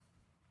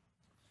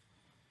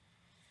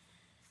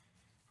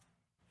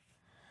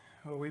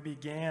Well, we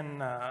began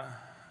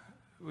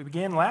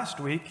last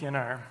week in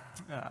our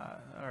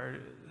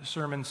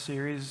sermon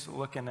series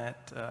looking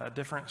at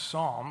different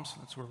psalms.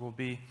 That's where we'll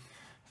be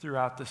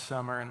throughout the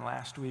summer. And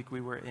last week we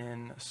were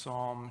in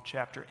Psalm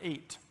chapter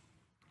 8.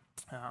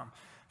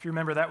 If you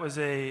remember, that was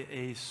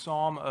a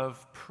psalm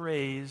of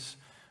praise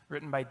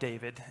written by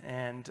David,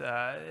 and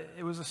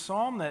it was a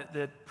psalm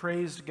that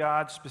praised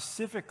God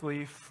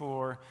specifically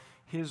for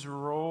his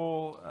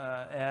role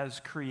as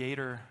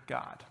creator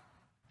God.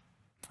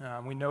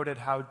 We noted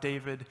how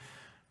David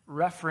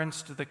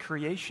referenced the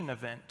creation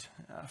event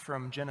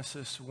from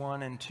Genesis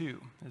 1 and 2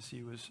 as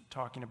he was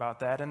talking about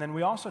that. And then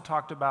we also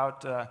talked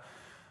about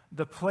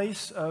the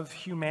place of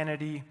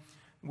humanity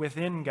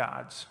within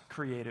God's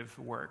creative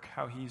work,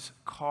 how he's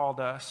called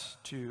us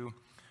to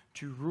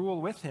rule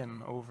with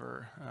him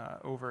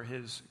over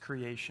his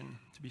creation,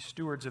 to be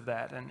stewards of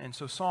that. And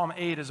so Psalm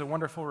 8 is a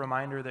wonderful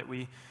reminder that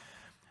we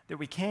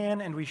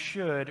can and we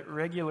should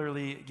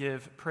regularly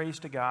give praise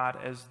to God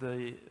as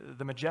the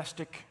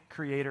majestic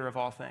creator of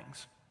all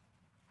things.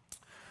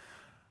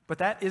 But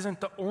that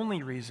isn't the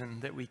only reason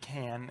that we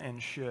can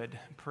and should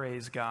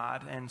praise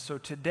God. And so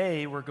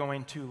today we're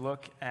going to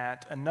look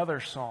at another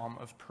psalm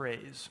of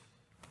praise.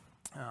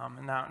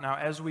 Now,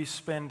 as we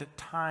spend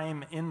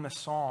time in the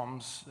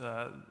Psalms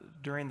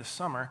during the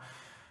summer,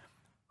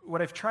 what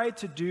I've tried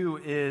to do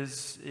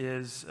is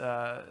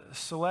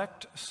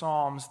select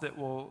psalms that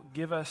will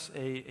give us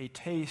a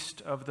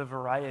taste of the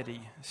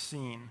variety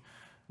seen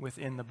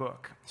within the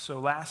book. So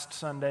last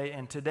Sunday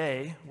and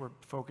today, we're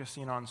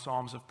focusing on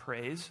psalms of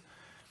praise.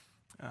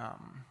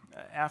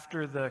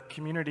 After the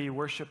community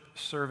worship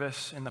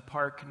service in the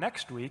park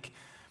next week,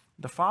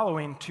 the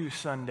following 2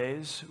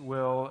 Sundays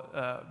will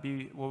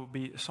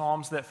be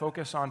psalms that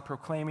focus on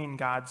proclaiming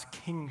God's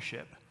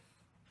kingship.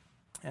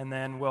 And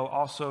then we'll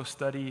also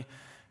study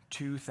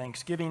 2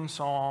 thanksgiving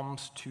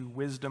psalms, 2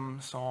 wisdom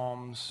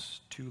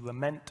psalms, 2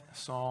 lament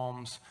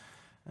psalms,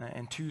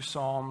 and 2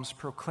 psalms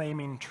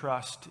proclaiming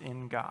trust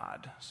in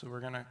God. So we're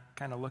going to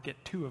kind of look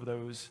at 2 of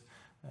those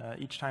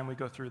each time we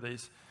go through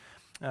these.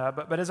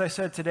 But as I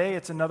said, today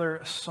it's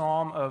another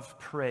psalm of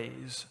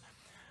praise.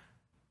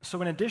 So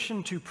in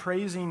addition to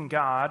praising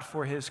God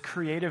for his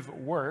creative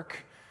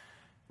work,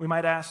 we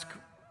might ask,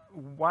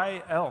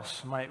 why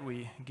else might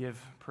we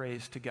give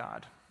praise to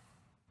God?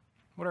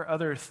 What are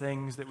other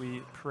things that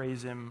we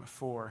praise him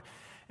for?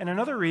 And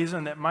another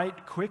reason that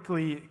might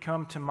quickly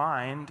come to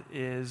mind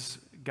is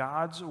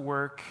God's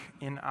work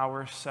in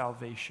our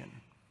salvation.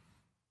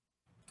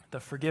 The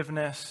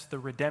forgiveness, the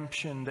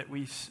redemption that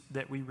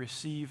we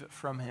receive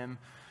from him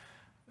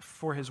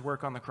for his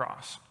work on the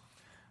cross.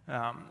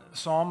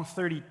 Psalm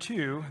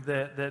 32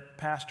 that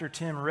Pastor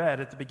Tim read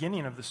at the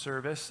beginning of the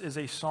service is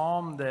a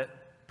psalm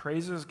that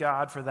praises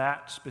God for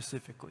that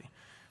specifically,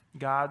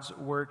 God's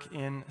work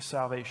in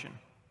salvation.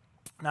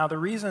 Now, the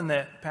reason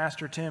that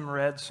Pastor Tim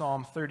read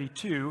Psalm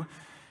 32,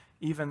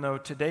 even though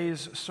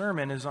today's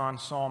sermon is on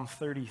Psalm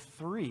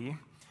 33,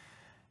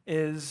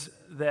 is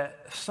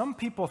that some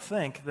people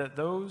think that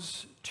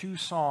those 2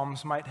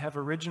 psalms might have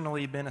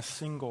originally been a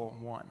single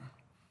one.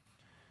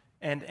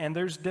 And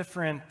there's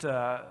different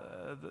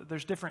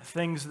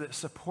things that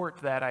support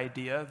that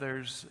idea.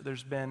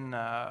 There's been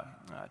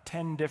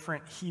 10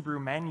 different Hebrew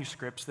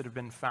manuscripts that have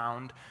been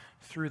found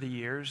through the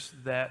years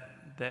that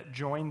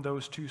join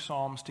those 2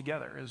 psalms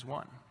together as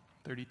one,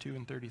 32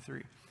 and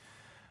 33.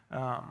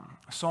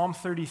 Psalm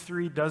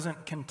 33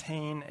 doesn't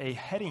contain a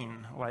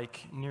heading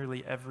like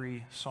nearly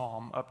every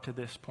psalm up to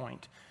this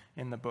point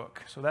in the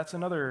book. So that's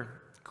another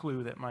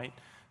clue that might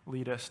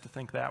lead us to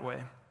think that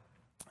way.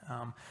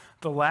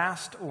 The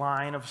last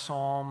line of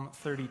Psalm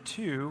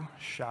 32,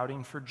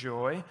 shouting for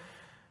joy,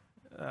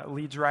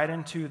 leads right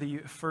into the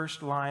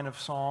first line of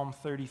Psalm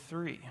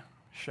 33,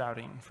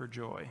 shouting for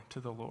joy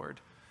to the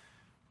Lord.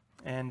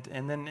 And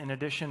then in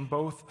addition,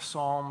 both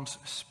psalms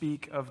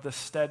speak of the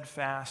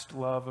steadfast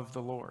love of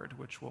the Lord,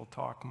 which we'll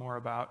talk more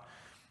about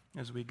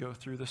as we go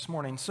through this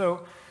morning.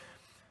 So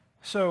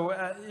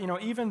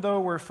even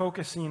though we're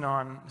focusing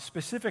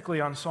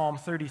specifically on Psalm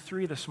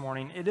 33 this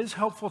morning, it is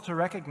helpful to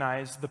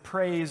recognize the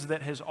praise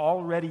that has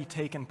already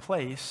taken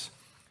place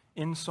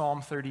in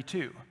Psalm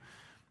 32.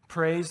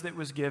 Praise that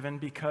was given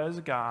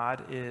because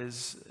God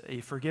is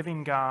a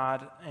forgiving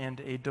God and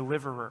a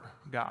deliverer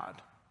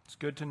God. It's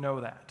good to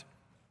know that.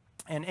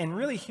 And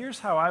really, here's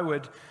how I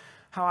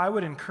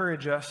would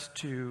encourage us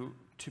to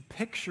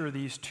picture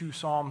these 2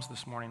 psalms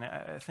this morning.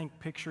 I think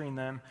picturing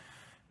them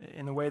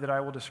in the way that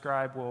I will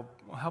describe will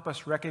help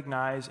us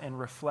recognize and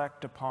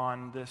reflect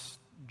upon this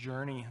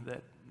journey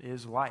that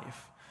is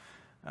life.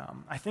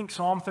 I think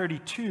Psalm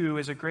 32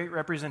 is a great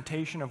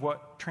representation of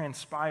what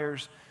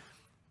transpires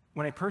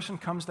when a person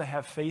comes to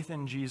have faith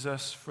in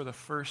Jesus for the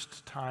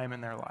first time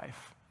in their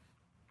life.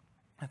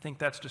 I think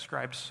that's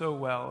described so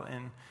well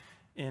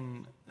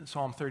in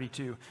Psalm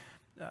 32.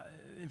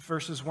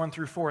 Verses 1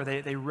 through 4,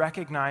 they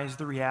recognize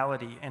the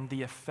reality and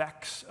the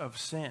effects of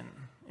sin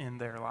in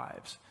their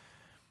lives.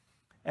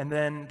 And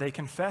then they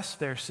confess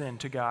their sin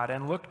to God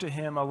and look to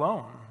him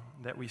alone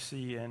that we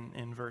see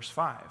in verse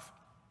 5.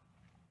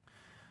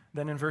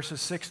 Then in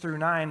verses 6 through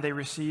 9, they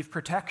receive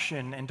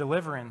protection and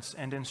deliverance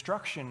and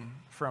instruction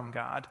from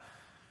God.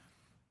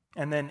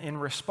 And then in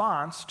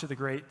response to the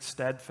great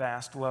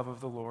steadfast love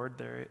of the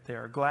Lord, they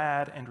are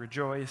glad and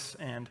rejoice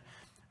and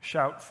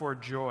shout for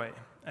joy,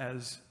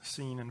 as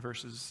seen in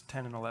verses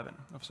 10 and 11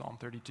 of Psalm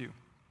 32.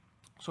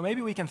 So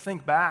maybe we can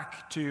think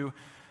back to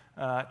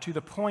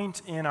the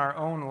point in our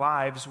own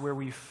lives where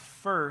we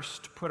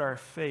first put our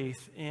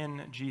faith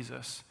in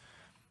Jesus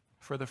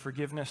for the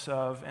forgiveness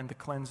of and the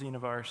cleansing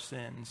of our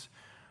sins.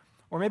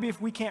 Or maybe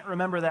if we can't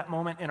remember that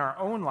moment in our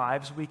own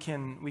lives, we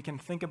can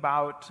think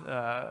about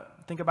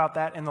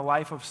that in the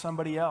life of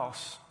somebody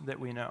else that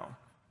we know,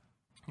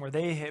 where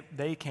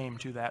they came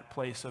to that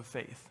place of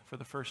faith for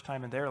the first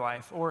time in their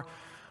life. Or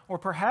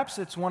perhaps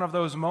it's one of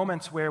those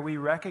moments where we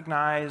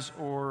recognize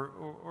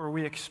or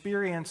we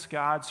experience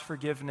God's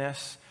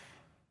forgiveness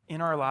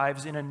in our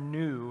lives in a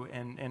new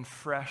and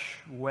fresh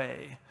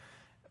way.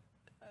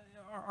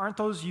 Aren't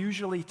those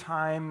usually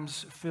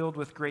times filled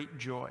with great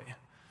joy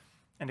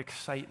and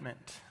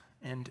excitement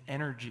and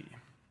energy?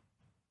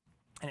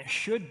 And it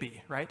should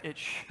be, right? It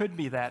should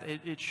be that.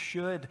 It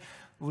should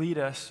lead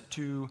us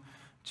to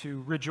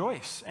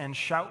rejoice and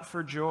shout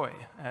for joy,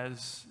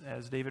 as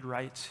David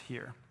writes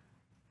here.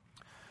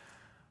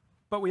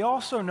 But we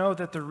also know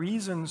that the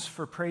reasons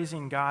for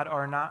praising God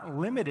are not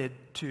limited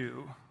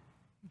to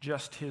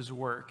just his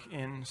work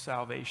in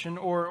salvation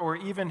or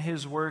even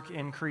his work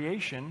in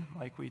creation,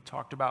 like we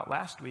talked about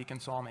last week in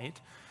Psalm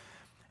 8.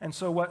 And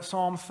so what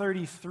Psalm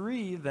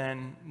 33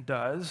 then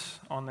does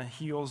on the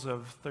heels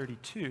of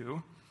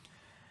 32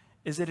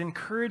 is it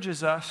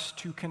encourages us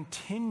to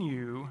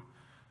continue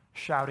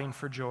shouting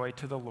for joy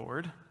to the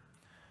Lord,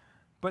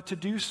 but to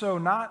do so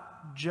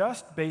not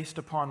just based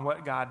upon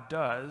what God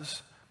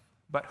does,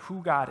 but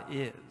who God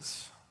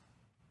is.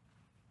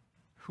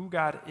 Who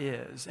God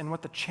is. And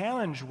what the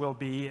challenge will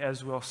be,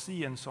 as we'll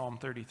see in Psalm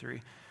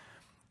 33,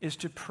 is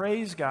to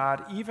praise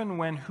God even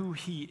when who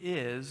he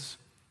is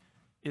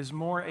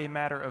more a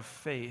matter of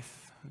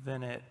faith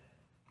than it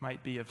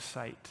might be of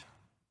sight.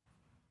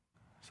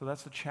 So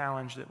that's the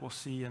challenge that we'll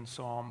see in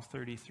Psalm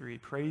 33,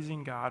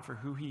 praising God for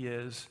who he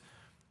is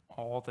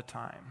all the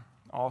time,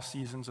 all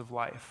seasons of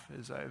life,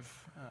 as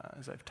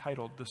I've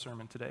titled the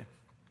sermon today.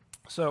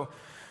 So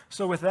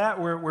with that,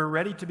 we're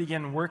ready to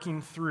begin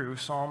working through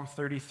Psalm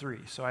 33.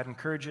 So I'd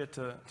encourage you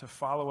to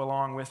follow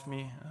along with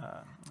me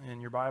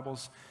in your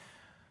Bibles.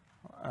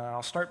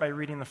 I'll start by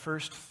reading the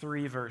first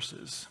 3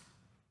 verses.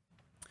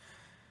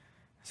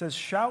 It says,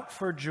 "Shout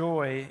for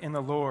joy in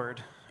the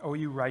Lord, O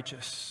you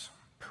righteous.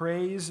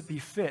 Praise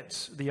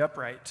befits the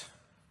upright.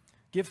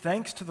 Give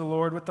thanks to the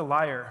Lord with the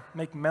lyre.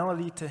 Make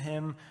melody to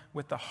him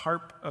with the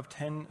harp of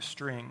 10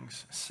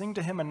 strings. Sing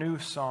to him a new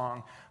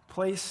song.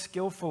 Play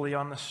skillfully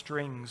on the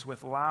strings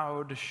with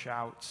loud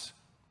shouts."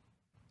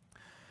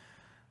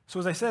 So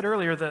as I said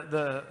earlier,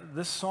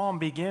 this psalm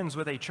begins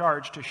with a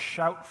charge to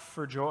shout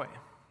for joy,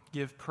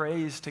 give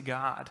praise to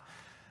God.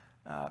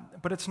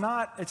 But it's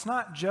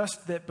not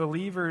just that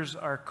believers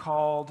are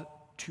called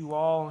to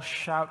all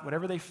shout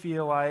whatever they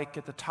feel like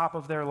at the top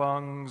of their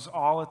lungs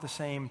all at the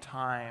same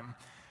time.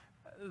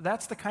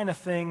 That's the kind of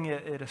thing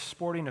at a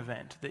sporting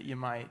event that you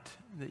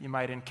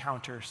might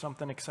encounter.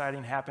 Something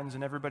exciting happens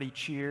and everybody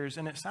cheers,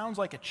 and it sounds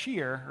like a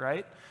cheer,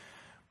 right?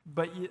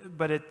 But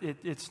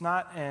it's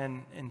not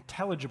an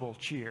intelligible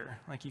cheer.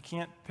 Like you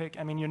can't pick.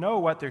 I mean, you know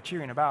what they're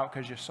cheering about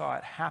because you saw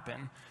it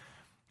happen.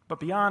 But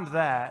beyond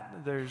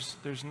that,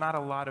 there's not a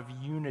lot of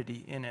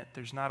unity in it.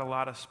 There's not a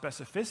lot of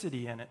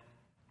specificity in it.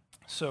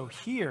 So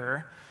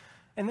here,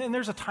 and then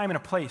there's a time and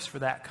a place for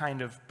that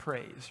kind of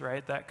praise,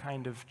 right? That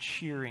kind of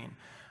cheering.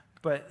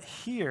 But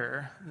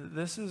here,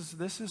 this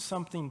is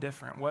something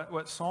different.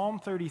 What Psalm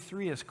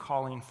 33 is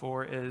calling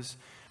for is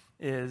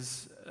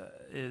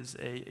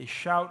a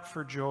shout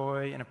for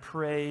joy and a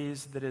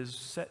praise that is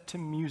set to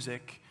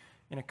music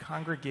in a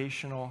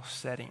congregational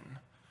setting,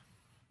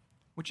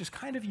 which is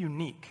kind of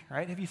unique,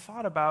 right? Have you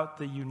thought about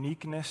the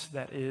uniqueness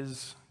that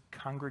is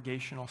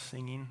congregational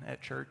singing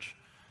at church?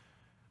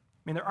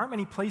 I mean, there aren't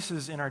many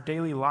places in our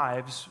daily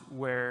lives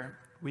where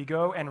we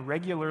go and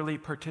regularly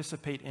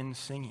participate in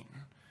singing.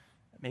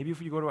 Maybe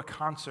if you go to a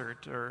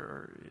concert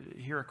or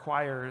hear a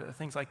choir,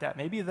 things like that,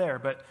 maybe there,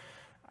 but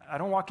I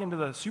don't walk into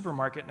the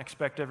supermarket and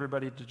expect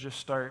everybody to just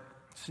start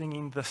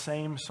singing the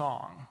same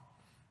song,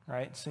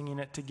 right? Singing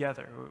it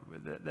together.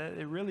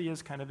 It really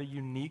is kind of a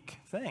unique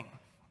thing.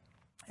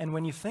 And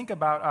when you think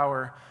about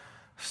our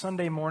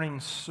Sunday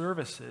morning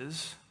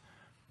services,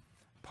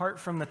 apart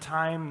from the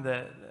time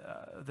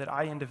that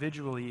I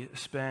individually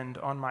spend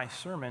on my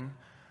sermon,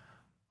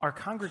 our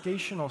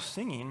congregational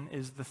singing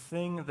is the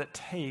thing that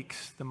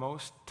takes the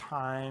most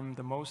time,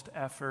 the most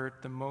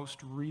effort, the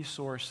most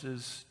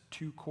resources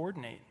to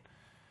coordinate.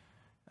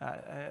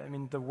 I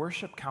mean, the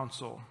worship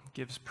council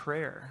gives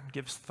prayer,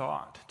 gives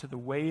thought to the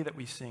way that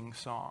we sing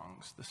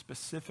songs, the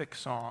specific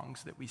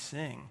songs that we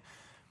sing.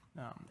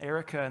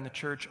 Erica in the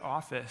church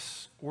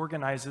office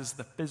organizes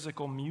the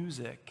physical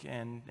music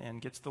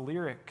and gets the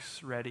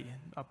lyrics ready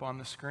up on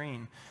the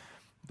screen.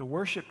 The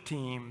worship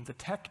team, the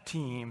tech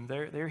team,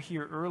 they're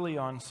here early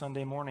on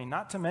Sunday morning,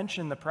 not to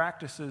mention the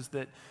practices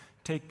that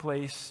take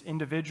place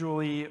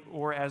individually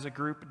or as a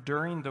group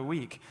during the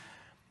week.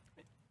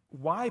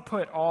 Why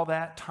put all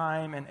that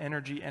time and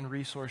energy and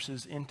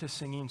resources into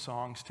singing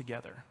songs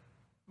together?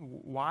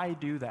 Why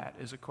do that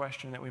is a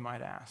question that we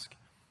might ask.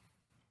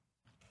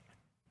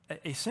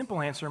 A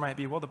simple answer might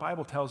be, well, the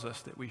Bible tells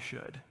us that we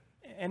should.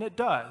 And it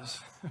does.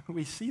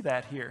 We see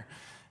that here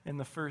in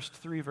the first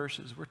 3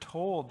 verses. We're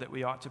told that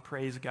we ought to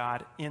praise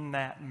God in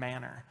that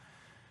manner.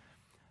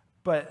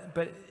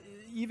 But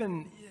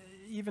even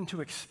to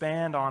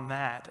expand on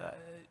that,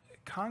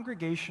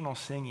 congregational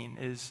singing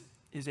is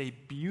a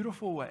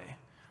beautiful way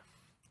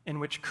in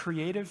which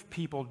creative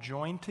people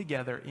join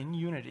together in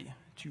unity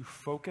to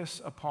focus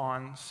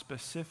upon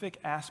specific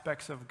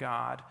aspects of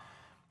God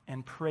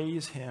and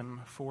praise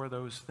Him for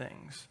those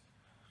things.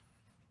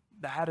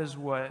 That is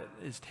what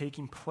is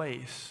taking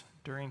place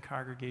during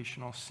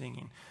congregational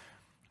singing.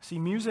 See,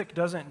 music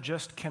doesn't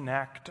just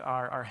connect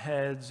our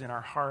heads and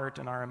our heart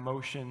and our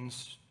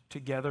emotions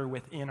together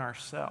within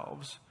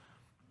ourselves.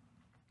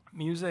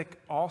 Music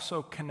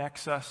also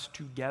connects us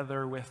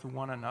together with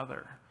one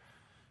another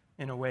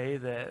in a way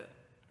that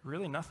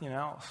really nothing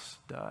else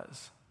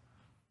does.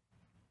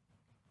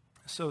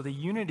 So the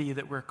unity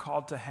that we're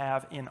called to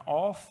have in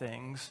all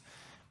things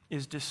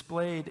is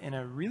displayed in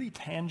a really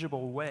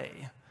tangible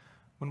way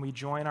when we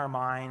join our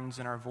minds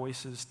and our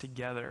voices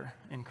together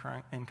in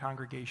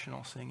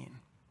congregational singing.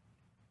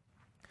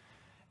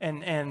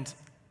 And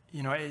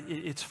you know,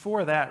 it's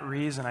for that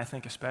reason, I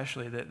think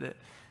especially, that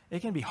it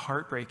can be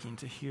heartbreaking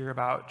to hear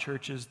about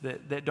churches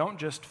that don't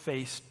just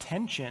face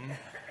tension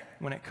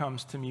when it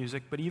comes to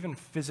music, but even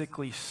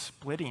physically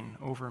splitting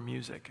over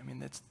music. I mean,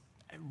 that's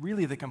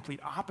really the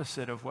complete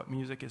opposite of what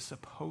music is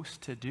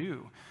supposed to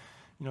do.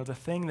 You know, the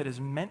thing that is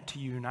meant to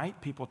unite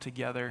people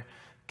together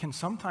can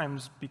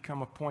sometimes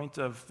become a point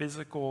of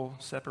physical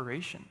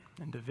separation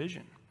and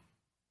division.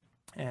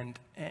 And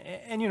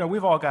you know,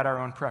 we've all got our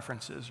own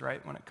preferences,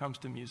 right, when it comes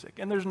to music,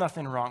 and there's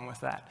nothing wrong with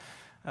that.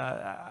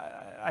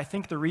 I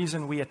think the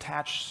reason we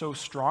attach so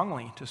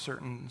strongly to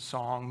certain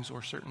songs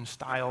or certain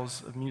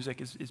styles of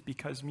music is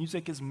because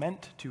music is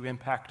meant to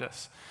impact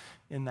us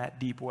in that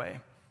deep way.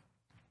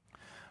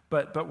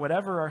 But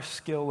whatever our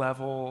skill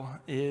level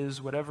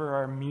is, whatever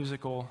our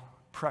musical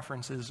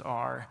preferences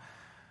are,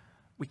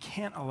 we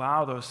can't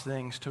allow those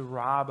things to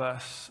rob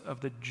us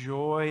of the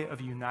joy of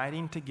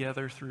uniting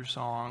together through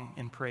song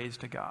in praise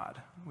to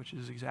God, which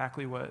is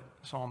exactly what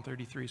Psalm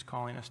 33 is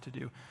calling us to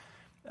do.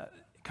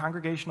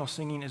 Congregational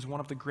singing is one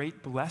of the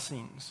great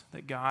blessings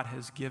that God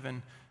has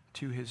given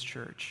to His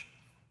church.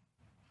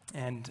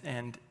 And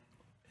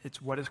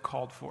it's what is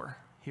called for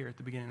here at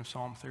the beginning of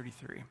Psalm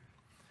 33.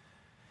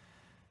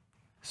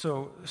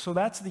 So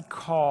that's the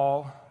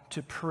call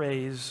to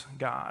praise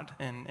God.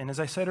 And as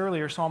I said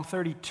earlier, Psalm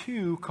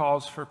 32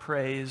 calls for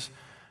praise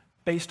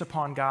based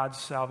upon God's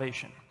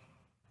salvation.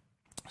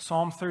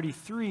 Psalm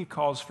 33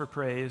 calls for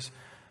praise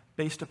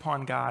based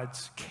upon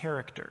God's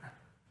character.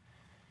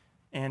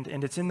 And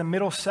it's in the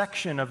middle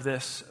section of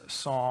this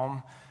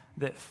psalm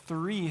that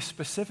 3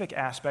 specific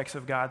aspects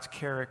of God's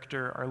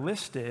character are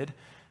listed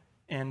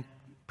and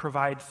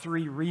provide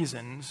 3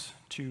 reasons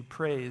to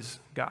praise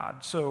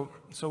God. So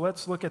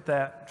let's look at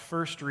that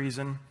first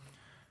reason,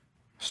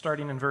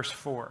 starting in verse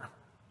 4.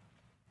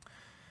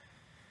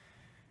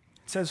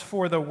 It says,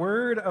 "For the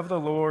word of the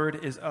Lord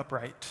is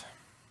upright,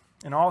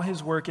 and all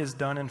His work is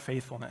done in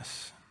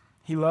faithfulness.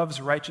 He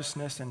loves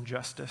righteousness and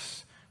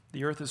justice.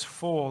 The earth is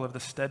full of the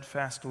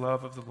steadfast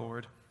love of the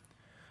Lord.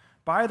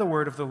 By the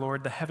word of the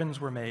Lord the heavens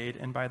were made,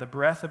 and by the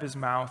breath of His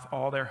mouth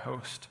all their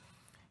host.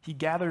 He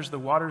gathers the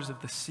waters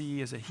of the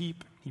sea as a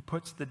heap. He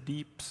puts the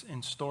deeps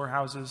in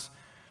storehouses.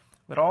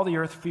 Let all the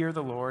earth fear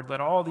the Lord.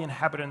 Let all the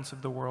inhabitants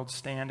of the world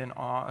stand in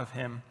awe of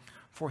Him.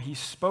 For He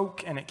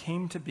spoke, and it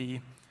came to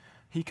be.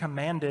 He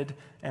commanded,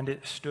 and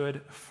it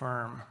stood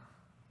firm."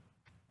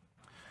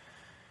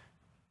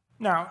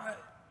 Now,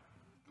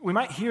 we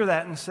might hear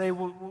that and say,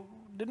 well,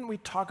 didn't we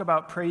talk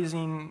about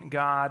praising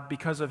God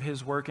because of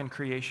His work in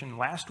creation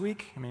last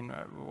week? I mean,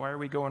 why are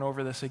we going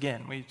over this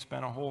again? We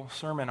spent a whole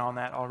sermon on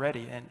that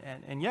already,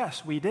 and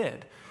yes, we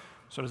did.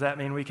 So does that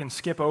mean we can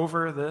skip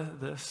over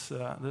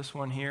this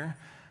one here?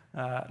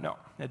 No,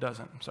 it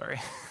doesn't. I'm sorry.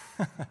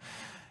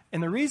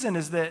 And the reason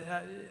is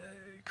that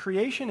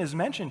creation is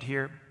mentioned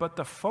here, but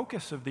the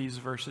focus of these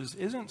verses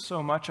isn't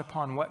so much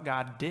upon what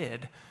God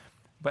did,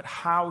 but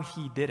how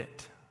He did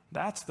it.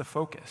 That's the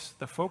focus.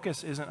 The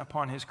focus isn't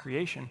upon His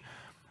creation,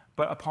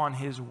 but upon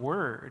His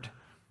word,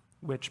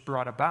 which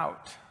brought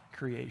about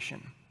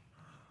creation.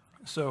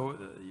 So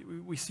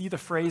we see the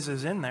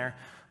phrases in there.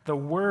 The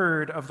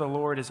word of the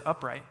Lord is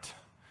upright.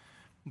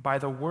 By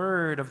the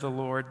word of the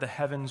Lord the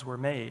heavens were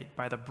made.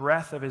 By the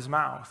breath of His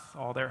mouth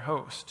all their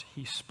host.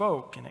 He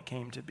spoke, and it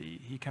came to be.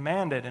 He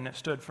commanded, and it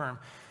stood firm.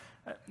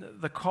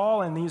 The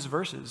call in these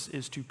verses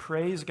is to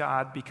praise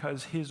God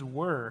because His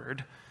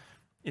word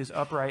is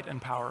upright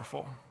and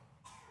powerful.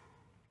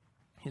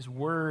 His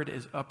word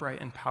is upright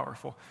and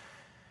powerful.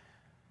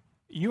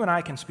 You and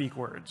I can speak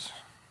words.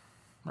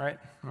 right?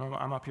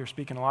 I'm up here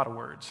speaking a lot of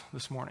words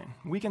this morning.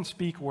 We can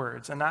speak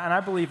words, and I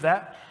believe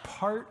that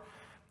part,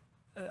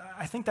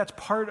 I think that's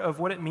part of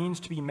what it means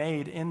to be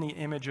made in the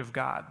image of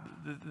God,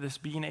 this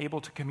being able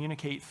to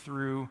communicate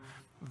through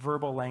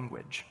verbal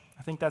language.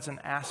 I think that's an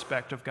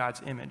aspect of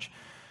God's image.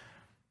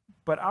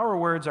 But our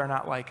words are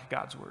not like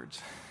God's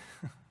words.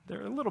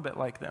 They're a little bit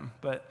like them,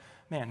 but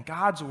man,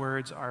 God's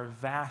words are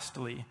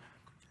vastly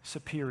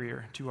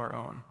superior to our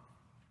own.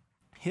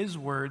 His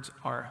words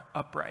are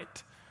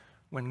upright.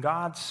 When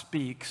God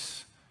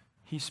speaks,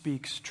 he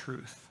speaks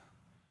truth,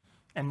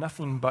 and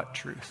nothing but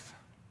truth.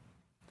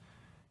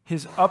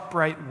 His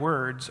upright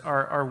words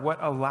are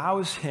what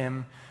allows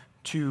him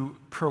to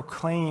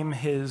proclaim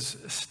his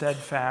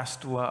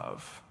steadfast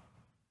love,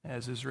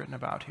 as is written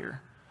about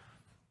here.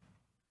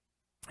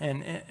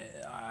 And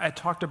I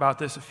talked about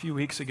this a few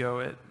weeks ago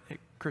at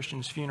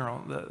Christian's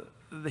funeral.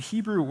 The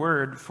Hebrew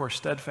word for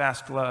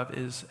steadfast love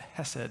is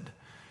hesed.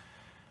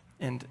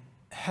 And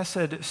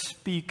hesed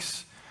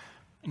speaks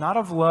not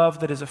of love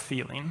that is a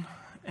feeling,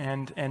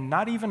 and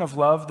not even of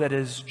love that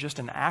is just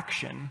an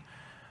action,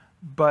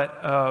 but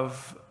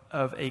of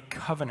a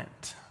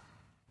covenant.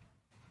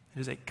 It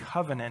is a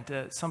covenant.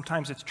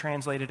 Sometimes it's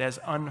translated as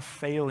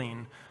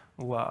unfailing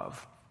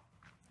love.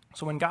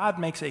 So when God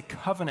makes a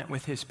covenant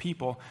with his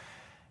people,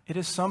 it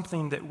is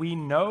something that we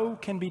know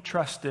can be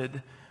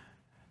trusted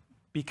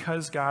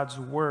because God's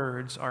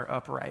words are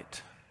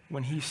upright.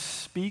 When he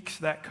speaks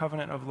that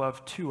covenant of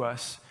love to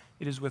us,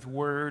 it is with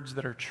words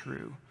that are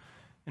true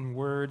and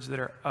words that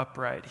are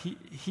upright.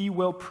 He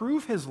will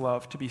prove his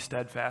love to be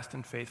steadfast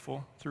and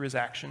faithful through his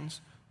actions.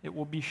 It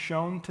will be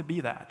shown to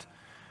be that.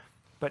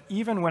 But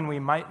even when we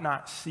might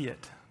not see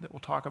it, that we'll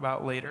talk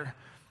about later,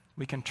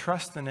 we can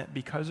trust in it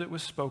because it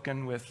was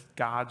spoken with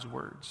God's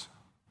words.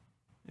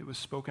 It was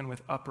spoken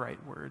with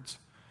upright words.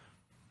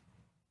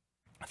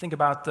 Think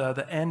about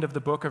the end of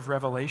the book of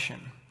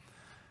Revelation.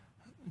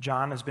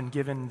 John has been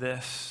given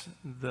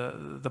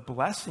the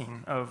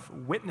blessing of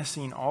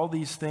witnessing all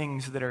these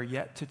things that are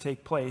yet to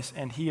take place,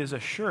 and he is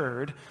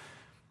assured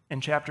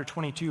in chapter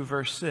 22,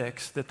 verse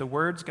 6, that the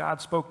words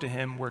God spoke to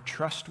him were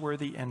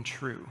trustworthy and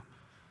true.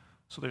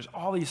 So there's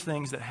all these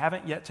things that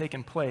haven't yet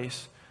taken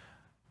place,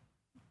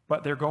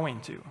 but they're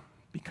going to,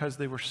 because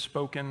they were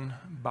spoken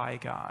by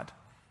God.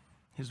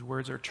 His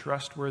words are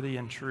trustworthy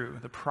and true.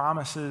 The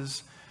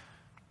promises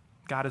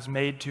God has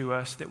made to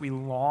us that we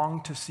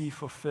long to see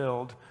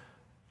fulfilled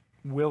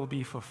will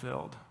be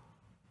fulfilled.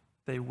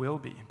 They will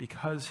be,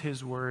 because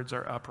his words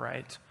are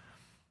upright.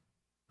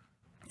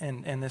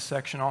 And this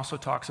section also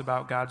talks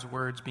about God's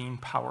words being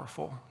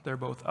powerful. They're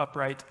both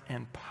upright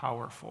and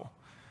powerful.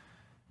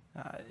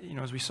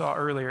 As we saw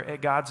earlier,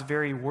 at God's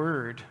very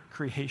word,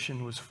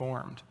 creation was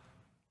formed.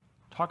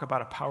 Talk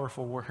about a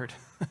powerful word.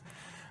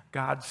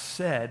 God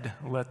said,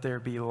 "Let there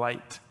be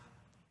light,"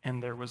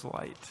 and there was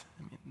light.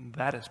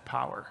 That is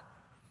power.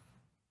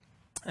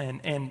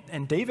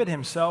 And David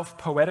himself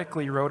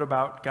poetically wrote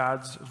about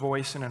God's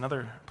voice in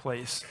another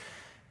place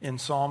in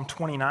Psalm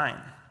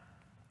 29.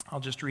 I'll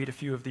just read a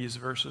few of these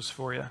verses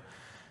for you.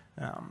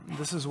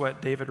 This is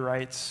what David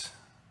writes,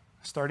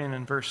 starting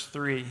in verse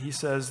 3. He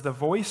says, "The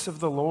voice of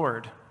the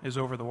Lord is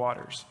over the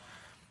waters.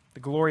 The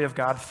glory of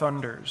God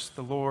thunders,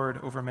 the Lord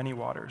over many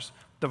waters.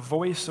 The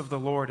voice of the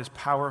Lord is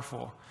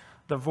powerful.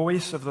 The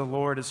voice of the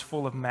Lord is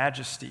full of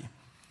majesty.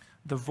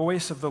 The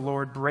voice of the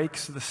Lord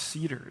breaks the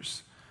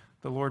cedars.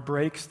 The Lord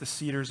breaks the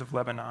cedars of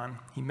Lebanon.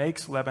 He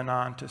makes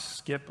Lebanon to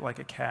skip like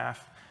a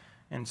calf,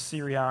 and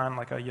Sirion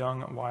like a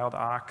young wild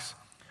ox.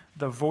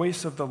 The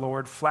voice of the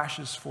Lord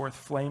flashes forth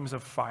flames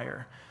of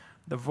fire.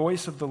 The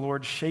voice of the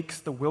Lord shakes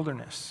the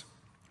wilderness.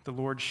 The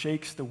Lord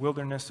shakes the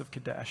wilderness of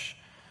Kadesh.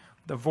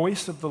 The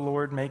voice of the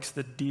Lord makes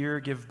the deer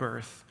give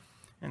birth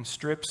and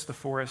strips the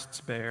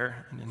forests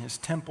bare, and in his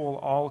temple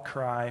all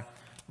cry,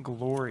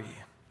 'Glory.'"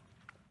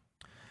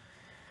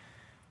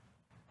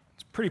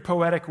 It's a pretty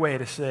poetic way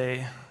to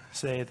say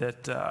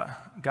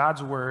that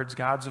God's words,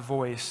 God's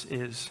voice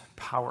is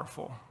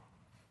powerful.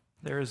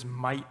 There is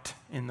might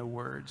in the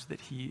words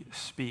that he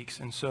speaks.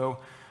 And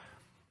so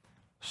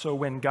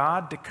when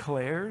God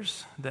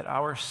declares that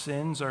our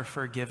sins are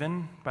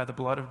forgiven by the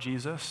blood of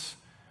Jesus,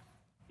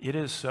 it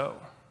is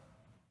so.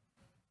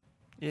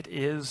 It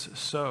is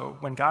so.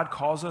 When God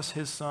calls us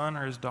his son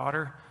or his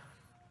daughter,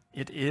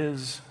 it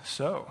is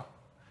so.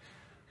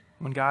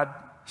 When God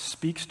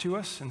speaks to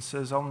us and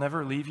says, "I'll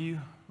never leave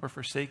you or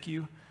forsake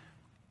you,"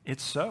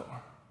 it's so.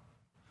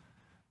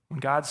 When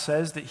God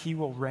says that he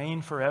will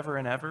reign forever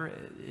and ever,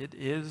 it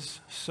is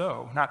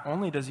so. Not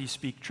only does he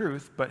speak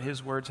truth, but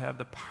his words have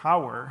the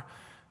power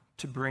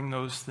to bring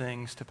those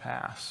things to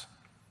pass.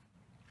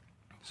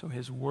 So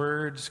his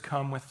words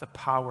come with the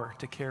power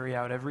to carry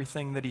out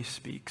everything that he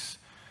speaks.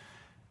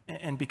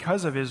 And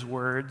because of his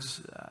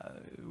words,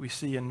 we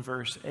see in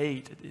verse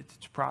 8,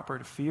 it's proper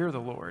to fear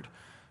the Lord,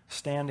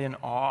 stand in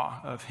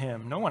awe of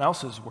him. No one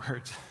else's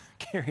words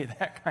carry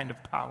that kind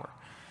of power,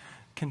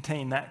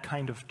 contain that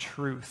kind of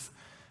truth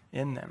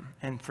in them.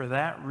 And for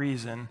that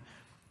reason,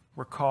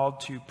 we're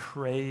called to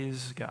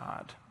praise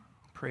God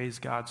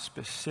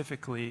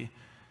specifically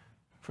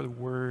for the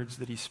words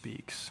that he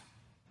speaks.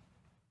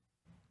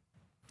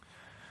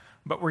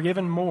 But we're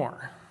given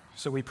more.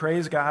 So we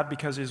praise God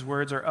because his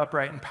words are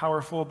upright and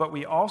powerful, but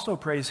we also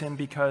praise him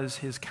because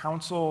his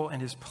counsel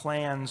and his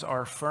plans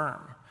are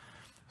firm.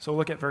 So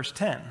look at verse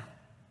 10.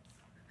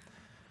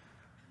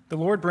 The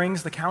Lord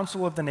brings the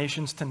counsel of the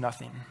nations to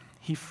nothing.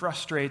 He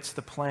frustrates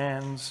the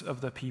plans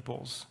of the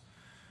peoples.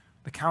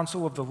 The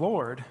counsel of the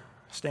Lord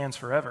stands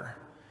forever,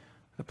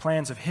 the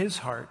plans of his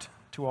heart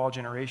to all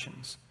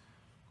generations.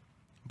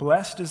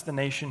 Blessed is the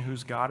nation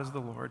whose God is the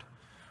Lord,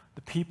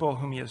 the people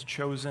whom he has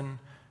chosen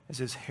as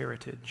his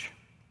heritage.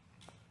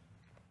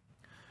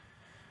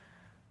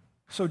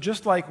 So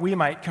just like we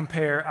might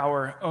compare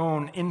our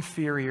own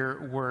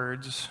inferior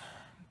words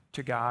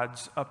to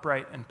God's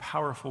upright and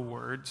powerful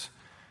words,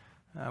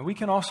 we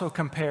can also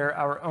compare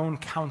our own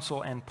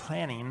counsel and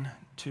planning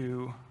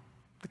to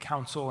the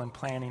counsel and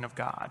planning of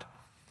God.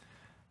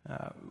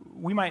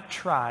 We might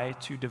try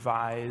to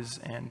devise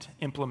and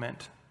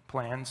implement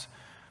plans,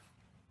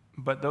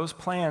 but those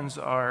plans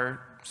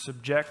are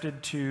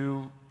subjected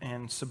to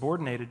and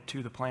subordinated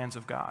to the plans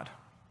of God.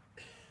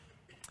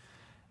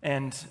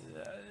 And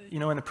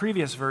in the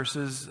previous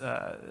verses,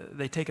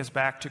 they take us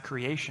back to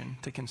creation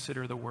to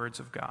consider the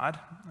words of God.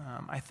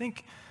 I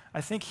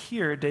think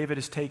here David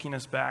is taking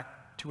us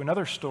back to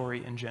another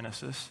story in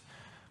Genesis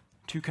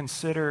to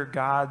consider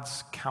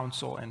God's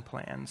counsel and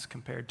plans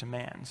compared to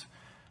man's.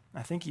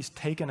 I think he's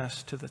taken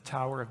us to the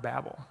Tower of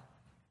Babel.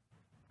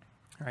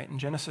 Right? In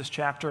Genesis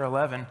chapter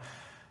 11,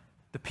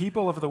 the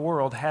people of the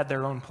world had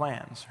their own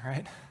plans,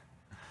 right?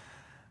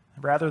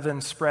 Rather than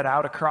spread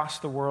out across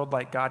the world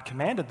like God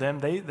commanded them,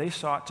 they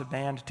sought to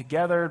band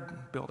together,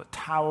 build a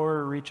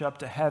tower, reach up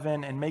to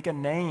heaven, and make a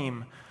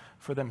name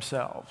for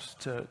themselves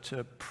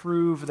to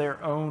prove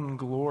their own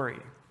glory.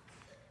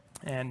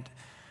 And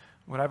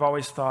what I've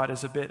always thought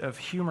is a bit of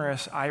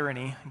humorous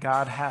irony.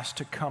 God has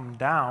to come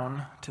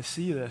down to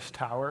see this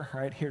tower,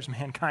 right? Here's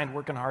mankind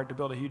working hard to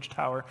build a huge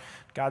tower.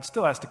 God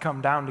still has to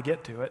come down to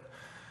get to it.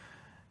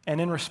 And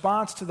in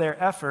response to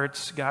their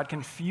efforts, God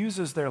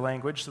confuses their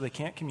language so they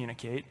can't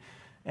communicate,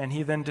 and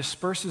he then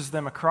disperses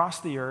them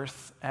across the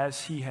earth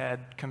as he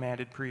had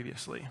commanded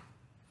previously.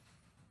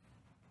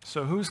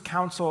 So whose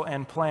counsel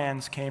and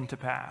plans came to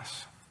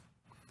pass?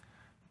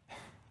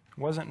 It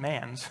wasn't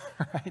man's,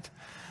 right?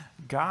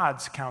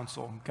 God's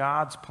counsel,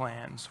 God's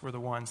plans were the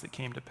ones that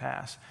came to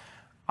pass.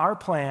 Our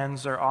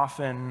plans are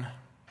often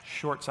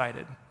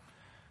short-sighted,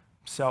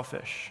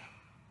 selfish,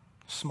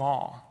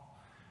 small.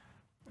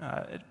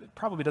 It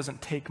probably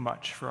doesn't take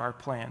much for our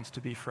plans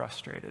to be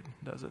frustrated,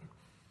 does it?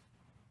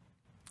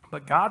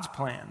 But God's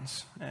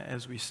plans,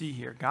 as we see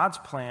here, God's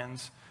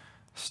plans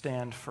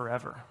stand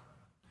forever.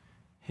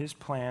 His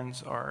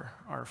plans are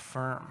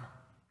firm.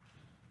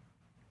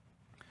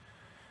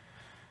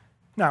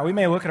 Now, we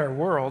may look at our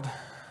world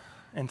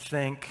and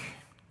think,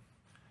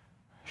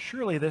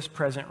 surely this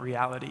present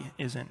reality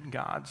isn't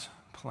God's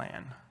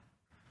plan.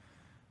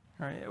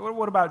 Right.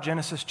 What about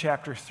Genesis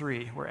chapter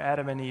 3, where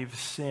Adam and Eve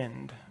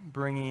sinned,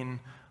 bringing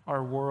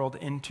our world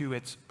into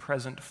its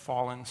present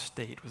fallen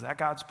state? Was that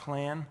God's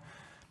plan?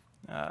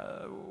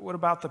 What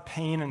about the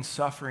pain and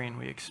suffering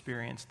we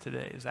experience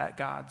today? Is that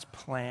God's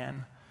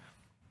plan?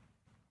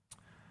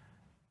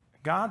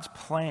 God's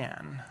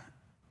plan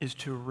is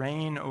to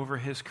reign over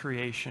his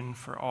creation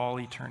for all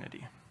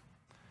eternity.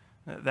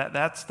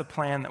 That's the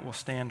plan that will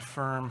stand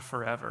firm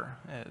forever,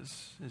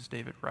 as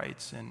David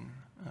writes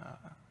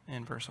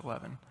in verse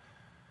 11.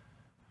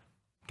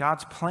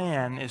 God's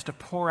plan is to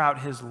pour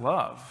out his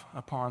love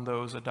upon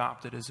those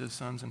adopted as his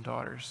sons and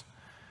daughters.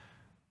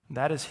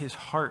 That is his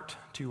heart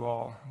to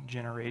all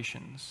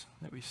generations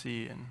that we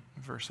see in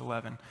verse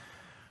 11.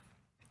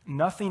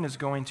 Nothing is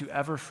going to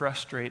ever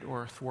frustrate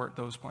or thwart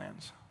those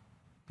plans.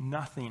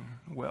 Nothing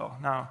will.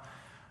 Now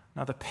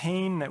the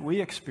pain that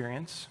we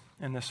experience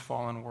in this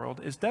fallen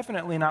world is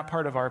definitely not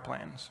part of our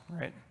plans,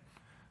 right?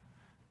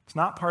 It's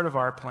not part of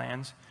our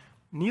plans.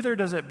 Neither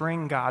does it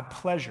bring God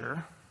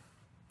pleasure,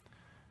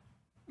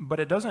 but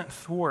it doesn't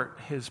thwart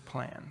his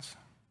plans.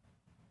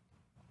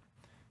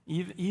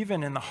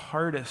 Even in the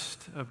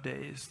hardest of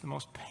days, the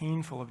most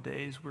painful of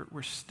days,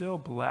 we're still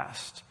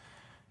blessed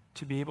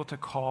to be able to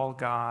call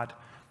God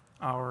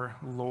our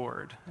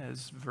Lord,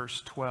 as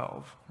verse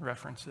 12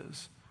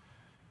 references.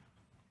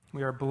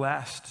 We are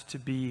blessed to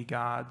be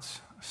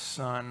God's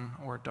son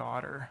or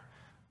daughter.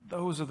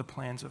 Those are the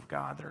plans of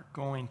God that are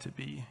going to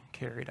be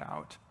carried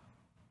out.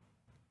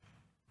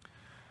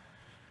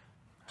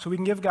 So we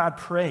can give God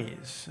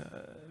praise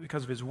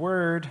because of his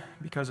word,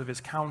 because of his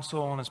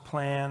counsel and his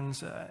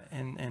plans.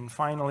 And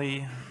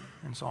finally,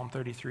 in Psalm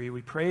 33,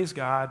 we praise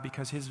God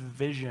because his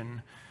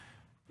vision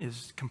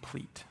is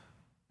complete.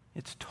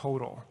 It's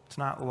total. It's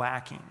not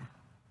lacking.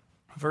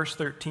 Verse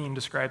 13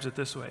 describes it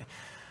this way.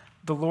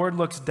 The Lord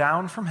looks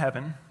down from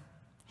heaven.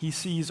 He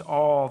sees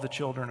all the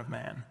children of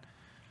man.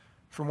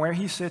 From where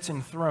he sits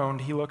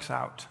enthroned, he looks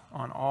out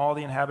on all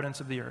the inhabitants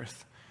of the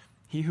earth.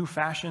 He who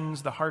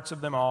fashions the hearts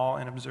of them all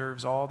and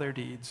observes all their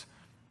deeds.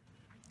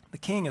 The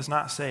king is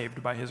not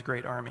saved by his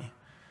great army.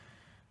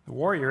 The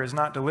warrior is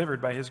not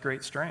delivered by his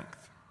great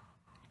strength.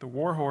 The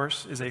war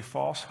horse is a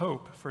false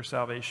hope for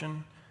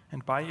salvation,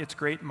 and by its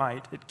great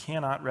might it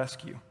cannot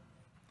rescue.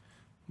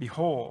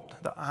 Behold,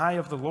 the eye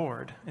of the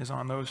Lord is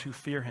on those who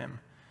fear him,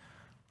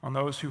 on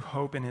those who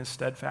hope in his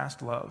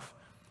steadfast love,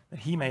 that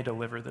he may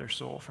deliver their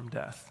soul from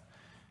death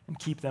and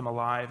keep them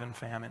alive in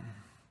famine.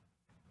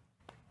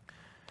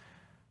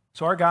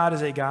 So our God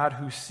is a God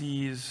who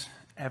sees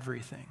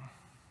everything.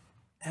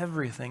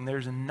 Everything.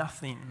 There's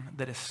nothing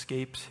that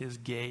escapes his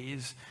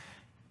gaze.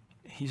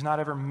 He's not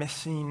ever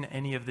missing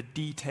any of the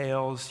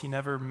details. He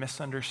never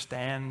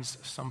misunderstands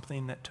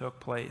something that took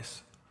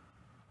place.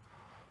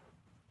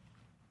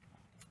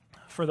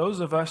 For those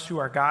of us who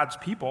are God's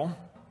people,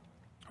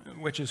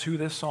 which is who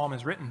this psalm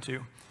is written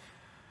to,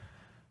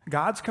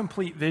 God's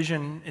complete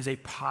vision is a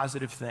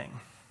positive thing.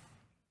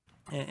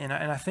 And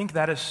I think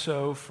that is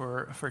so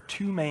for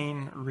two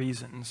main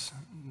reasons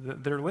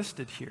that are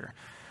listed here.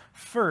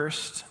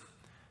 First,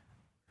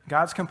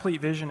 God's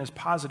complete vision is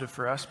positive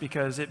for us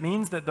because it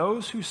means that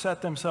those who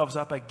set themselves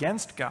up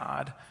against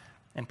God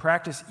and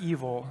practice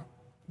evil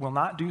will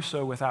not do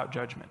so without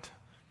judgment.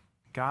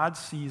 God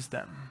sees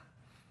them.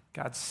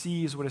 God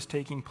sees what is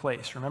taking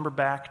place. Remember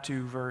back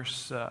to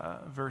verse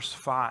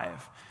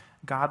 5.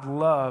 God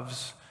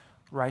loves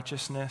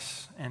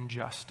righteousness and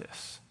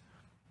justice.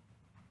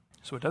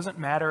 So it doesn't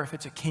matter if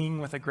it's a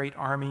king with a great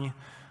army,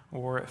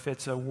 or if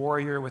it's a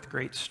warrior with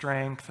great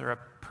strength, or a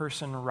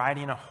person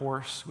riding a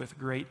horse with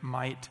great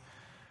might.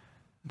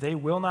 They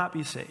will not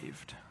be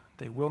saved.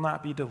 They will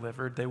not be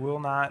delivered. They will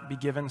not be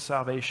given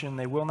salvation.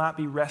 They will not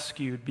be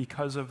rescued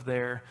because of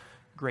their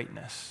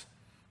greatness.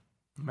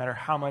 No matter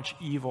how much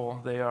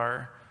evil they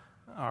are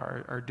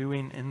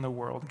doing in the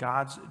world,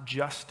 God's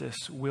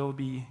justice will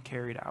be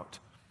carried out.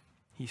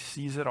 He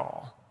sees it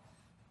all.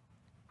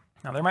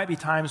 Now, there might be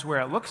times where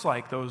it looks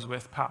like those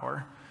with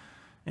power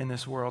in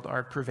this world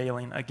are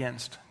prevailing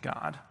against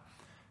God.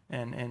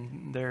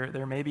 And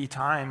there may be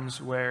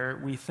times where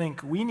we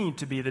think we need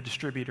to be the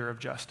distributor of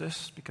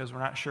justice because we're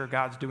not sure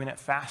God's doing it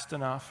fast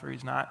enough or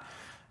he's not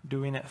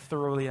doing it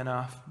thoroughly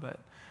enough.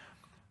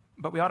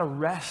 But we ought to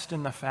rest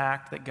in the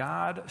fact that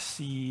God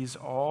sees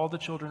all the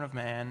children of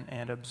man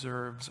and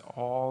observes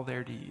all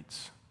their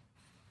deeds.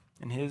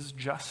 And his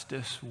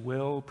justice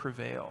will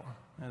prevail,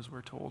 as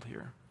we're told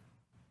here.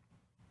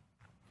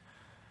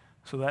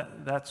 So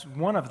that's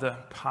one of the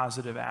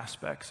positive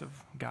aspects of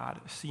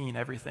God seeing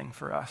everything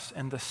for us.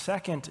 And the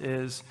second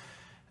is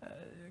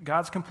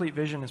God's complete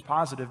vision is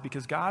positive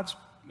because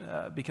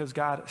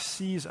God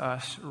sees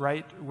us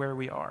right where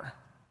we are.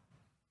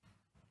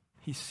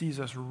 He sees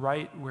us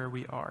right where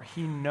we are.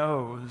 He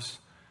knows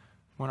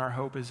when our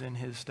hope is in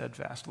his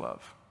steadfast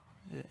love,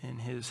 in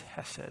his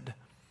hesed.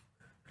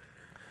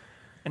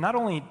 And not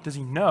only does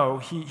he know,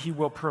 he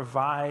will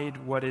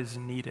provide what is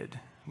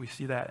needed. We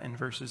see that in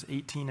verses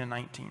 18 and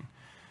 19.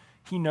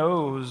 He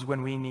knows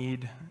when we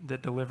need the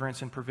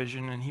deliverance and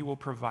provision, and he will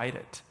provide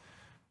it.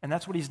 And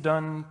that's what he's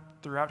done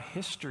throughout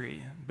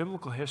history,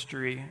 biblical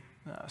history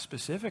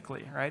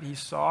specifically, right? He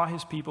saw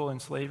his people in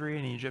slavery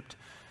in Egypt,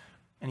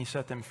 and he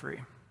set them free.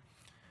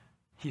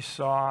 He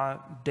saw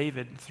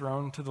David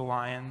thrown to the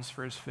lions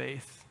for his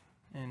faith,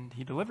 and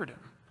he delivered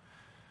him.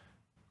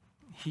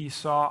 He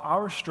saw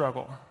our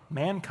struggle,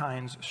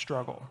 mankind's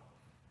struggle,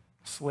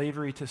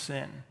 slavery to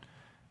sin,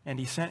 and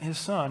he sent his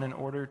son in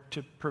order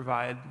to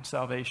provide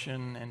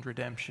salvation and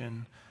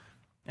redemption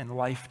and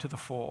life to the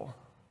full.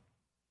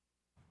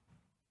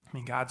 I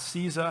mean, God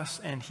sees us,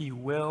 and he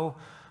will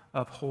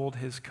uphold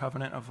his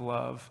covenant of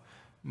love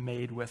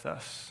made with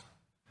us.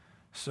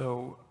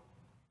 So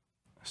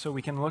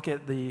we can look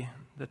at the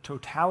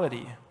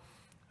totality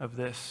of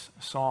this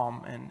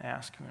psalm and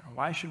ask,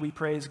 why should we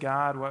praise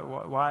God?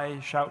 Why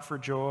shout for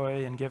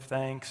joy and give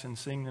thanks and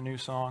sing the new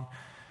song?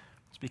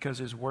 It's because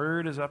his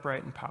word is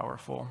upright and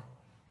powerful.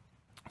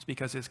 It's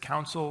because his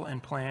counsel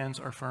and plans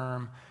are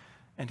firm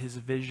and his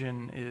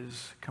vision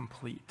is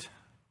complete.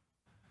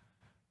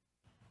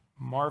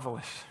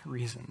 Marvelous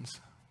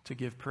reasons to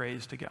give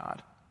praise to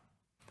God.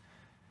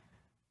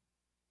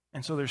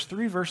 And so there's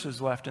 3 verses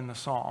left in the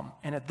psalm.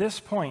 And at this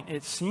point,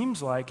 it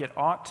seems like it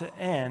ought to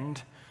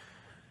end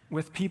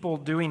with people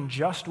doing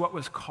just what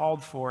was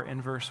called for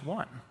in verse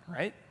 1,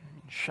 right?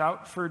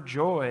 Shout for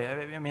joy.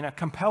 I mean, a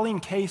compelling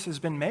case has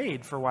been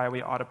made for why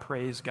we ought to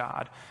praise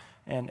God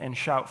and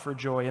shout for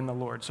joy in the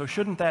Lord. So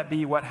shouldn't that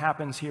be what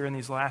happens here in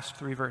these last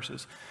 3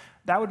 verses?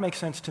 That would make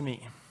sense to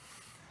me.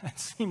 It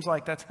seems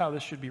like that's how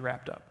this should be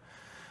wrapped up.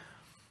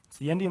 It's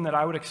the ending that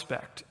I would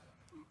expect,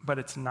 but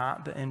it's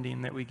not the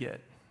ending that we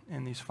get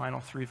in these final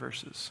 3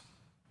 verses.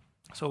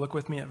 So look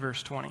with me at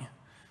verse 20.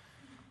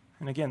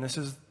 And again, this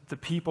is the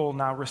people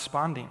now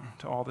responding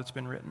to all that's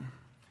been written.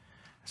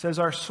 It says,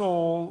 "Our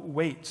soul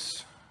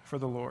waits for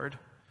the Lord.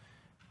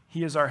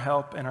 He is our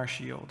help and our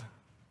shield.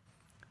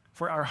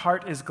 For our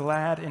heart is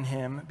glad in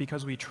him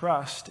because we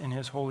trust in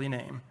his holy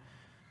name.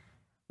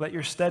 Let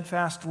your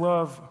steadfast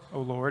love, O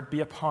Lord,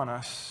 be upon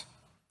us,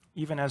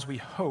 even as we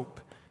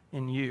hope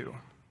in you."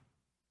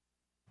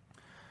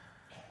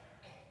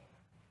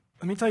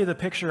 Let me tell you the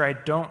picture I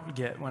don't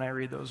get when I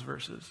read those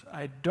verses.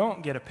 I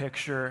don't get a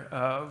picture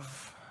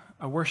of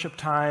a worship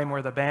time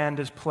where the band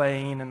is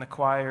playing and the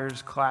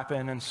choir's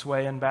clapping and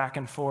swaying back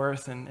and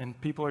forth and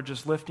people are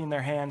just lifting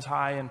their hands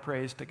high in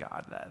praise to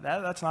God.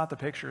 That's not the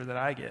picture that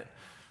I get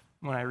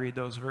when I read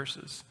those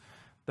verses.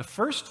 The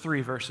first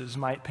 3 verses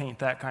might paint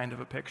that kind of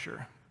a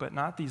picture, but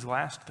not these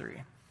last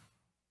 3.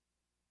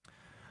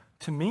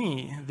 To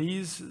me,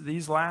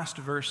 these last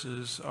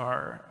verses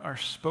are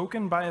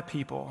spoken by a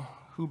people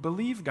who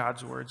believe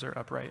God's words are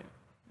upright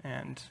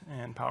and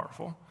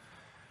powerful.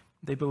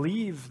 They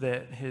believe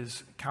that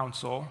his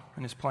counsel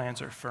and his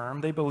plans are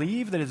firm. They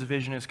believe that his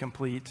vision is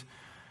complete,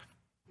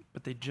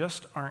 but they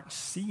just aren't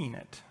seeing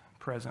it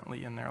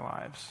presently in their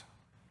lives.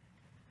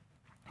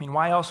 I mean,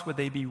 why else would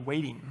they be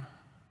waiting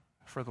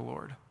for the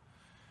Lord?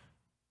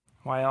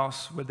 Why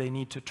else would they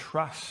need to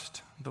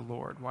trust the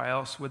Lord? Why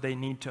else would they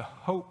need to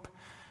hope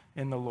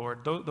in the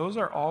Lord? Those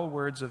are all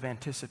words of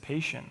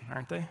anticipation,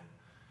 aren't they?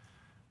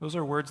 Those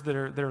are words that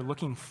are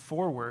looking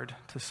forward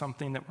to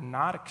something that we're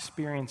not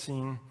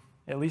experiencing,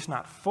 at least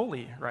not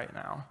fully right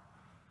now.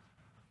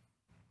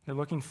 They're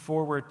looking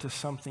forward to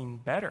something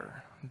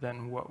better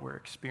than what we're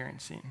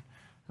experiencing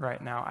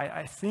right now.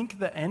 I think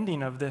the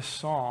ending of this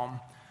psalm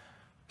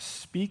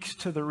speaks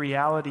to the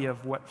reality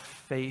of what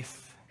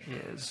faith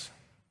is.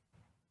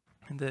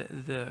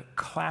 The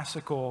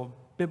classical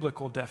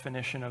biblical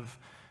definition of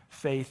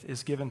faith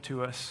is given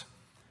to us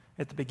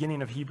at the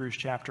beginning of Hebrews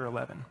chapter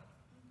 11.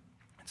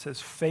 It says,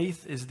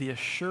 faith is the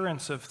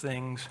assurance of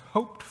things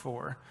hoped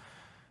for,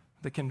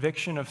 the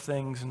conviction of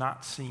things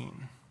not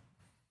seen.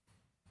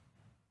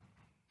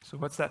 So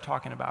what's that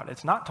talking about?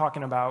 It's not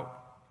talking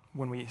about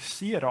when we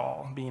see it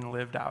all being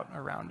lived out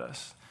around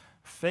us.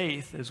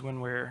 Faith is when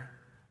we're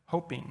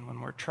hoping,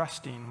 when we're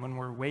trusting, when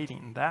we're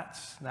waiting.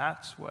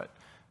 That's what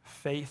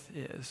faith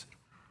is.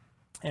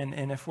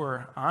 And if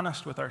we're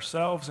honest with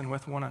ourselves and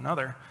with one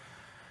another,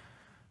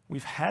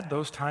 we've had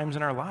those times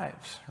in our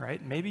lives,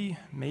 right?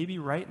 Maybe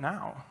right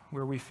now,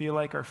 where we feel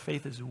like our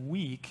faith is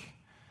weak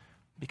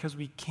because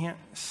we can't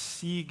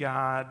see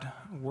God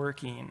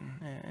working,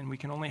 and we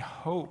can only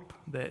hope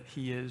that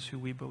he is who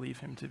we believe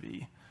him to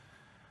be.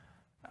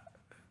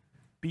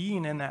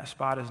 Being in that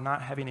spot is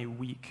not having a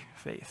weak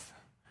faith.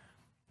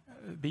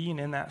 Being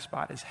in that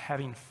spot is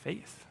having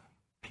faith,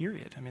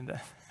 period. I mean,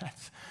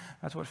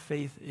 that's what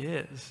faith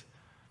is.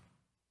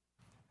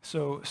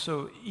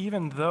 So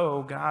even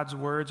though God's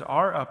words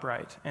are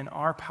upright and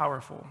are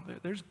powerful,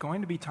 there's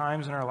going to be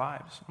times in our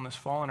lives on this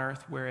fallen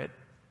earth where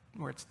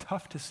it's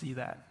tough to see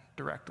that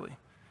directly.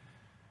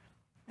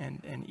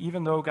 And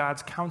even though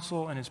God's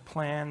counsel and his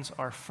plans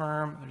are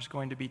firm, there's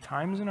going to be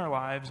times in our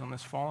lives on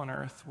this fallen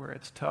earth where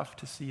it's tough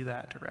to see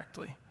that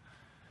directly.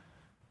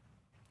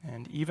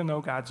 And even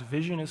though God's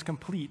vision is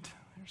complete,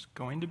 there's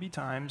going to be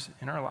times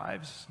in our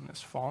lives on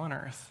this fallen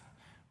earth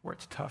where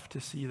it's tough to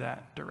see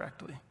that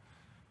directly.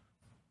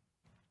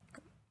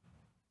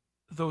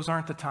 Those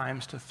aren't the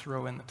times to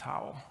throw in the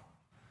towel.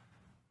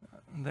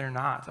 They're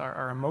not.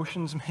 Our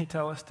emotions may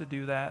tell us to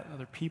do that.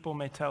 Other people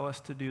may tell us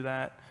to do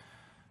that.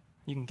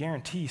 You can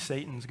guarantee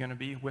Satan's going to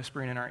be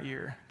whispering in our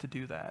ear to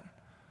do that.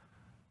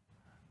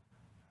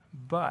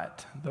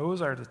 But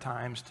those are the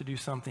times to do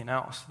something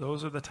else.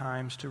 Those are the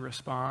times to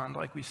respond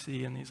like we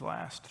see in these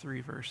last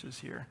 3 verses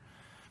here.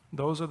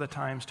 Those are the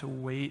times to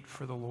wait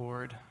for the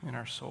Lord in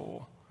our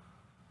soul.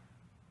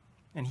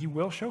 And he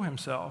will show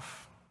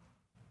himself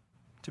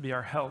to be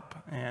our help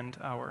and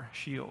our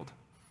shield,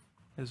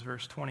 as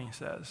verse 20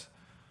 says.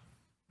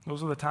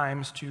 Those are the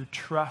times to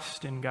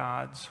trust in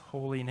God's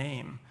holy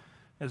name,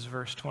 as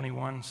verse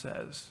 21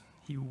 says.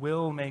 He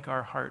will make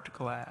our heart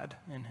glad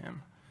in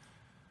him.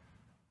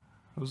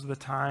 Those are the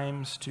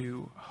times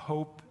to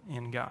hope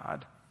in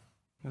God,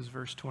 as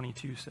verse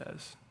 22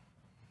 says,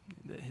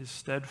 that his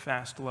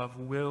steadfast love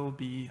will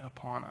be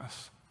upon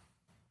us.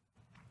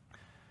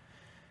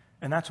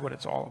 And that's what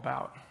it's all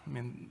about. I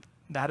mean,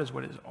 that is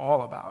what it's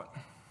all about.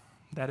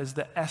 That is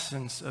the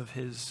essence of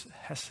his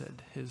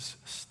hesed, his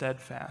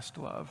steadfast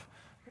love.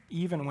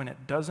 Even when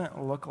it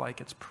doesn't look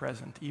like it's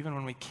present, even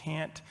when we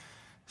can't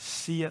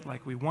see it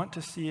like we want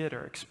to see it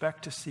or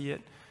expect to see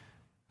it,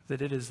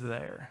 that it is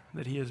there,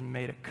 that he has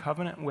made a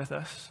covenant with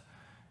us,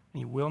 and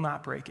he will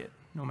not break it,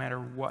 no matter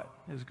what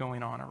is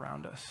going on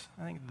around us.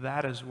 I think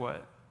that is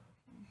what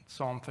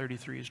Psalm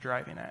 33 is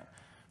driving at.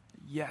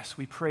 Yes,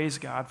 we praise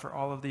God for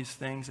all of these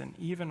things, and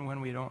even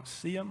when we don't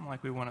see them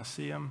like we want to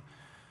see them,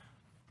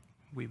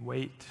 we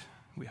wait,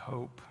 we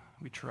hope,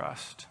 we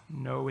trust,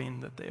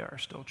 knowing that they are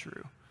still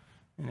true.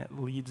 And it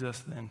leads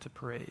us then to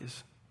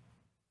praise.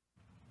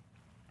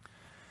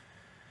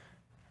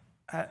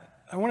 I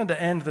wanted to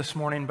end this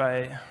morning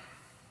by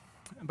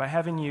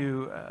having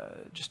you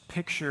just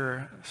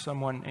picture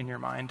someone in your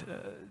mind.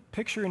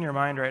 Picture in your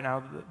mind right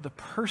now the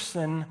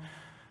person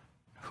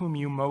whom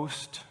you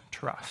most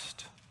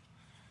trust.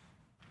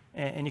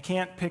 And you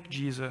can't pick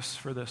Jesus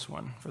for this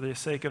one. For the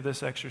sake of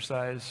this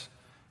exercise,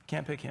 you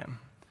can't pick him.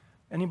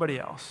 Anybody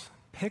else,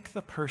 pick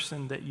the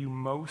person that you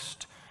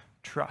most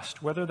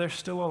trust, whether they're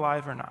still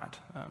alive or not.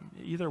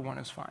 Either one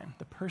is fine.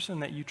 The person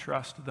that you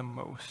trust the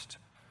most.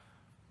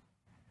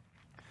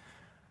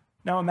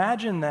 Now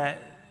imagine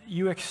that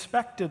you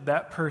expected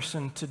that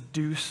person to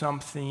do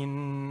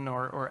something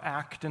or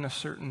act in a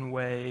certain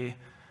way,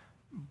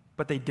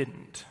 but they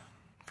didn't.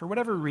 For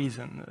whatever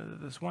reason,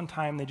 this one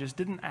time they just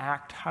didn't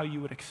act how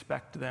you would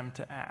expect them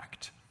to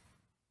act.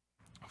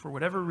 For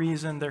whatever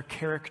reason, their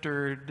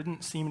character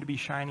didn't seem to be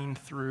shining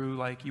through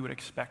like you would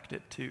expect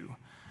it to.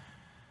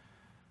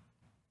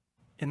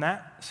 In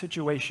that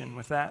situation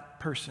with that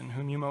person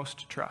whom you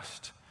most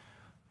trust,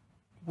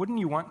 wouldn't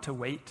you want to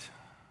wait?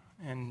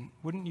 And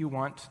wouldn't you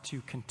want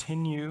to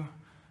continue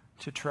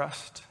to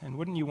trust? And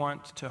wouldn't you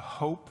want to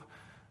hope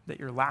that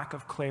your lack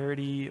of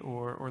clarity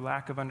or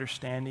lack of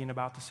understanding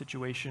about the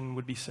situation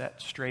would be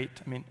set straight?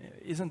 I mean,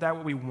 isn't that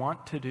what we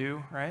want to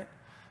do, right?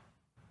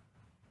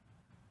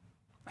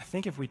 I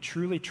think if we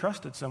truly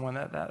trusted someone,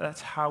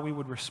 that's how we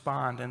would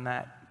respond in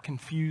that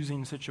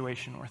confusing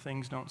situation where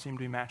things don't seem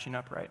to be matching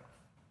up right.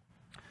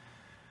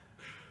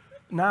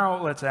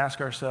 Now let's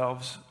ask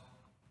ourselves,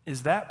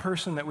 is that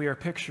person that we are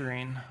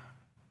picturing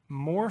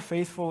more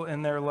faithful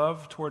in their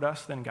love toward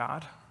us than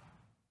God?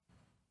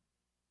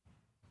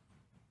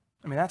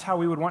 I mean, that's how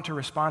we would want to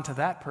respond to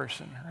that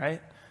person,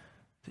 right?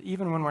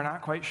 Even when we're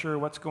not quite sure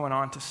what's going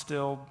on, to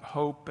still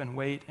hope and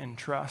wait and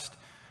trust.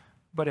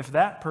 But if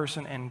that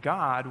person and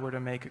God were to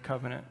make a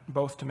covenant,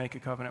 both to make a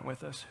covenant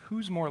with us,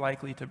 who's more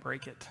likely to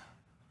break it?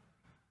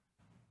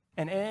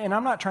 And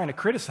I'm not trying to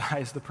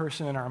criticize the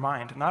person in our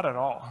mind, not at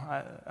all.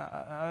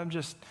 I'm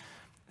just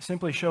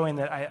simply showing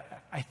that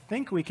I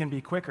think we can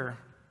be quicker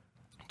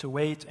to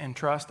wait and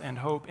trust and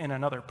hope in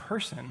another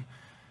person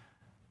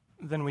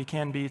than we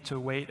can be to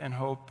wait and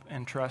hope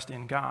and trust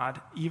in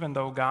God, even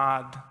though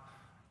God,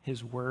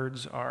 his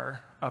words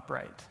are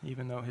upright,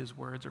 even though his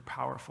words are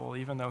powerful,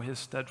 even though his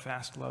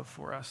steadfast love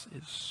for us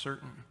is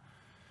certain.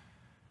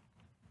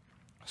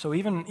 So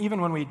even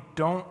when we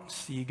don't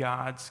see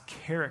God's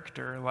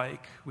character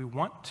like we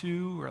want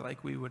to or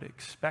like we would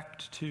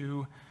expect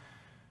to,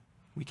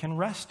 we can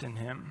rest in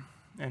him,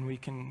 and we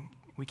can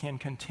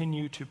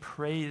continue to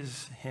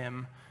praise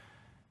him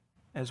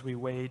as we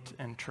wait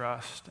and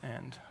trust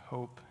and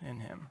hope in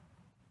him.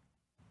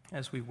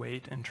 As we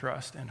wait and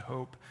trust and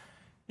hope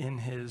in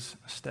his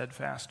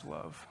steadfast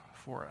love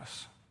for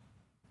us.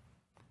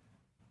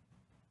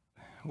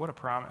 What a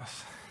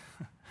promise.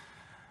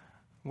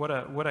 What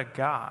a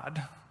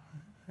God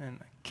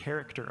and a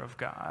character of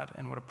God,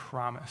 and what a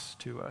promise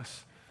to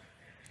us,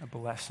 a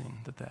blessing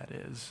that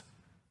is.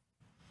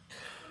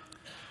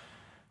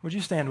 Would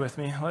you stand with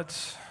me?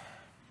 Let's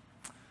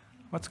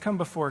come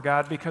before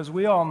God, because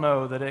we all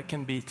know that it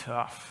can be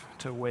tough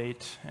to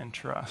wait and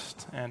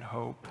trust and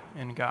hope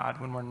in God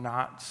when we're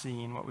not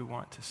seeing what we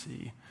want to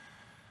see.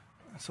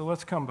 So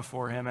let's come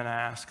before him and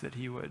ask that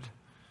he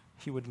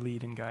would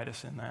lead and guide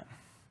us in that.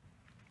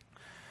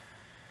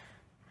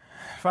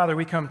 Father,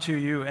 we come to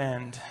you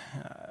and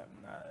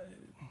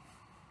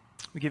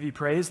we give you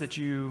praise that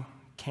you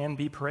can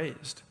be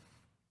praised,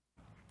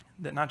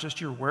 that not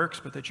just your works,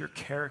 but that your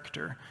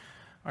character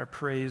are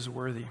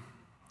praiseworthy.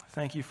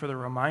 Thank you for the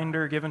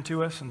reminder given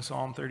to us in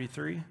Psalm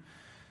 33,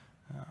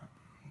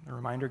 the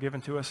reminder given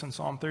to us in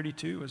Psalm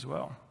 32 as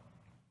well.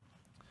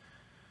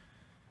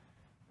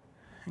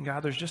 And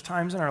God, there's just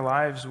times in our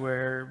lives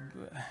where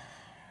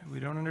we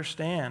don't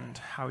understand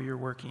how you're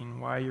working,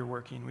 why you're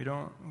working. We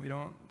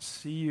don't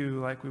see you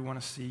like we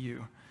want to see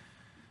you.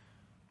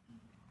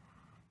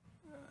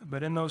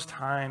 But in those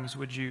times,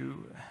 would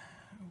you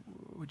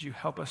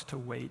help us to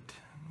wait?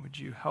 Would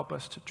you help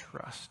us to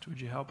trust?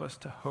 Would you help us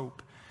to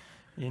hope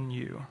in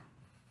you?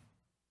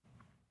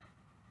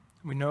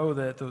 We know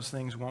that those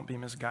things won't be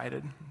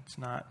misguided.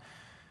 You're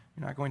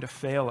not going to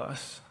fail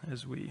us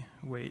as we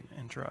wait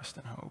and trust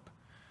and hope.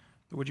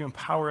 But would you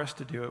empower us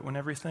to do it when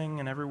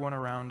everything and everyone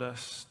around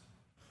us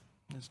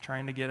is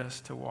trying to get us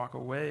to walk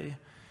away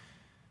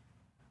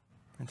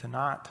and to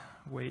not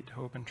wait,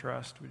 hope, and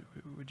trust?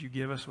 Would you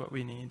give us what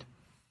we need?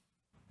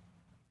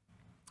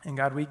 And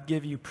God, we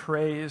give you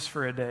praise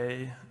for a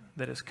day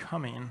that is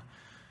coming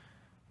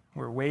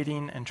where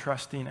waiting and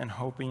trusting and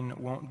hoping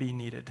won't be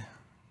needed,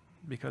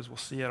 because we'll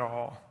see it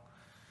all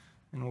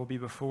and we'll be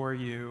before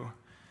you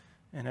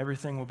and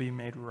everything will be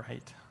made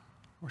right.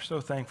 We're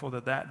so thankful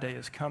that that day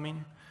is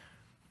coming.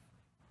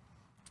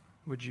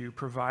 Would you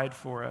provide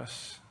for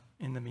us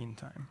in the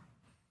meantime?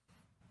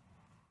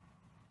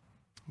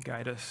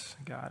 Guide us,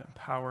 God,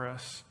 empower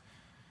us.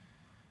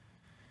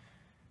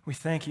 We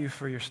thank you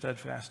for your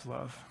steadfast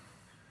love.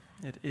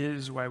 It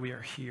is why we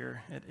are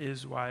here. It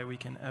is why we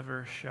can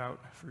ever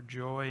shout for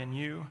joy in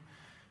you.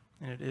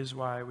 And it is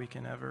why we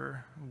can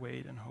ever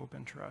wait and hope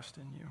and trust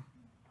in you.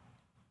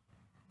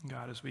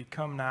 God, as we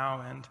come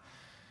now and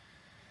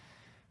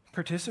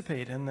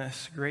participate in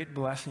this great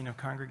blessing of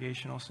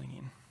congregational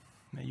singing,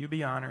 may you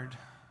be honored,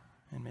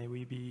 and may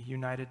we be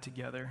united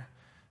together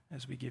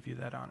as we give you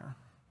that honor.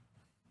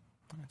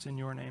 It's in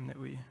your name that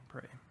we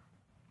pray.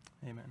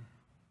 Amen.